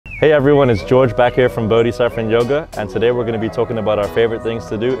Hey everyone, it's George back here from Bodhi Surf Yoga, and today we're going to be talking about our favorite things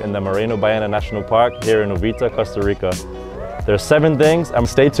to do in the Marino Ballena National Park here in Uvita, Costa Rica. There's 7 things, and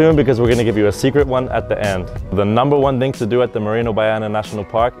stay tuned because we're going to give you a secret one at the end. The number 1 thing to do at the Marino Ballena National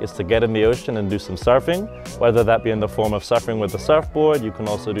Park is to get in the ocean and do some surfing, whether that be in the form of surfing with a surfboard. You can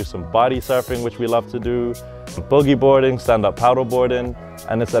also do some body surfing, which we love to do, boogie boarding, stand-up paddle boarding,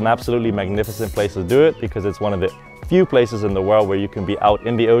 and it's an absolutely magnificent place to do it because it's one of the few places in the world where you can be out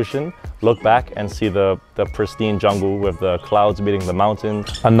in the ocean, look back and see the pristine jungle with the clouds meeting the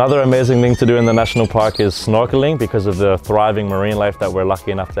mountains. Another amazing thing to do in the national park is snorkeling because of the thriving marine life that we're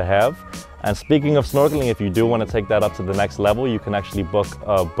lucky enough to have. And speaking of snorkeling, if you do want to take that up to the next level, you can actually book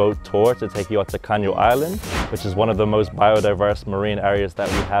a boat tour to take you out to Caño Island, which is one of the most biodiverse marine areas that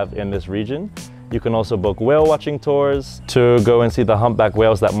we have in this region. You can also book whale watching tours to go and see the humpback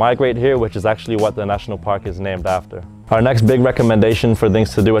whales that migrate here, which is actually what the national park is named after. Our next big recommendation for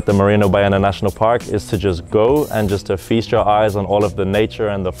things to do at the Marino Ballena National Park is to just go and just to feast your eyes on all of the nature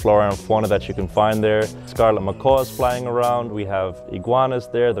and the flora and fauna that you can find there. Scarlet macaws flying around, we have iguanas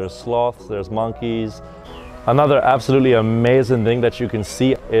there, there's sloths, there's monkeys. Another absolutely amazing thing that you can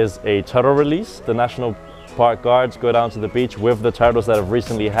see is a turtle release. The national park guards go down to the beach with the turtles that have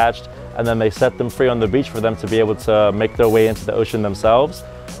recently hatched, and then they set them free on the beach for them to be able to make their way into the ocean themselves.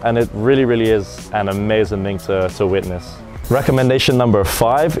 And it really is an amazing thing to witness. Recommendation number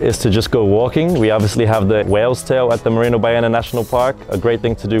 5 is to just go walking. We obviously have the whale's tail at the Marino Ballena National Park. A great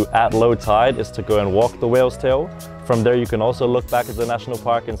thing to do at low tide is to go and walk the whale's tail. From there you can also look back at the national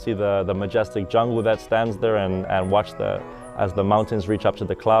park and see the majestic jungle that stands there and watch as the mountains reach up to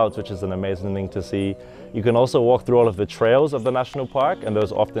the clouds, which is an amazing thing to see. You can also walk through all of the trails of the national park, and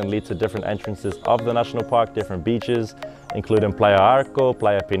those often lead to different entrances of the national park, different beaches, including Playa Arco,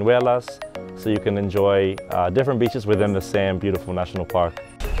 Playa Pinuelas, so you can enjoy different beaches within the same beautiful national park.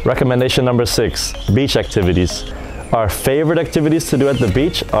 Recommendation number 6, beach activities. Our favorite activities to do at the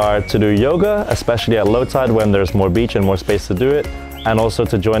beach are to do yoga, especially at low tide when there's more beach and more space to do it, and also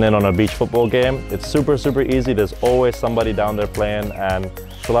to join in on a beach football game. It's super easy. There's always somebody down there playing, and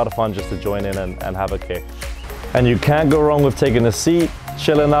it's a lot of fun just to join in and have a kick. And you can't go wrong with taking a seat,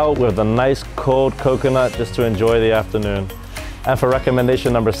 chilling out with a nice cold coconut just to enjoy the afternoon. And for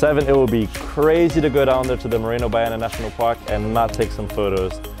recommendation number 7, it would be crazy to go down there to the Marino Ballena National Park and not take some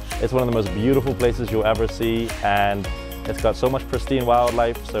photos. It's one of the most beautiful places you'll ever see, and it's got so much pristine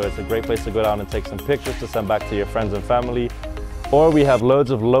wildlife, so it's a great place to go down and take some pictures to send back to your friends and family. Or we have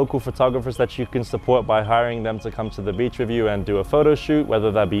loads of local photographers that you can support by hiring them to come to the beach with you and do a photo shoot, whether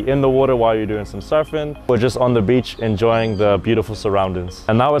that be in the water while you're doing some surfing or just on the beach enjoying the beautiful surroundings.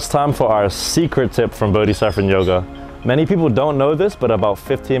 And now it's time for our secret tip from Bodhi Surf Yoga. Many people don't know this, but about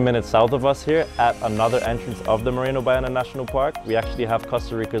 15 minutes south of us here at another entrance of the Marino Ballena National Park, we actually have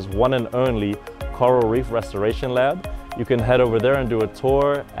Costa Rica's one and only coral reef restoration lab. You can head over there and do a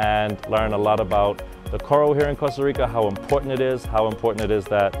tour and learn a lot about the coral here in Costa Rica, how important it is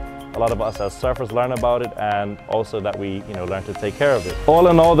that a lot of us as surfers learn about it, and also that we learn to take care of it. All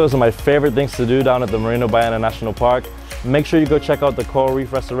in all, those are my favorite things to do down at the Marino Ballena National Park. Make sure you go check out the Coral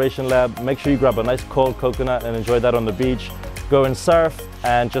Reef Restoration Lab. Make sure you grab a nice cold coconut and enjoy that on the beach. Go and surf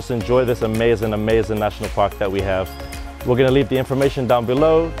and just enjoy this amazing national park that we have. We're going to leave the information down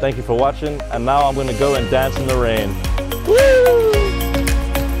below. Thank you for watching, and now I'm going to go and dance in the rain. Woo!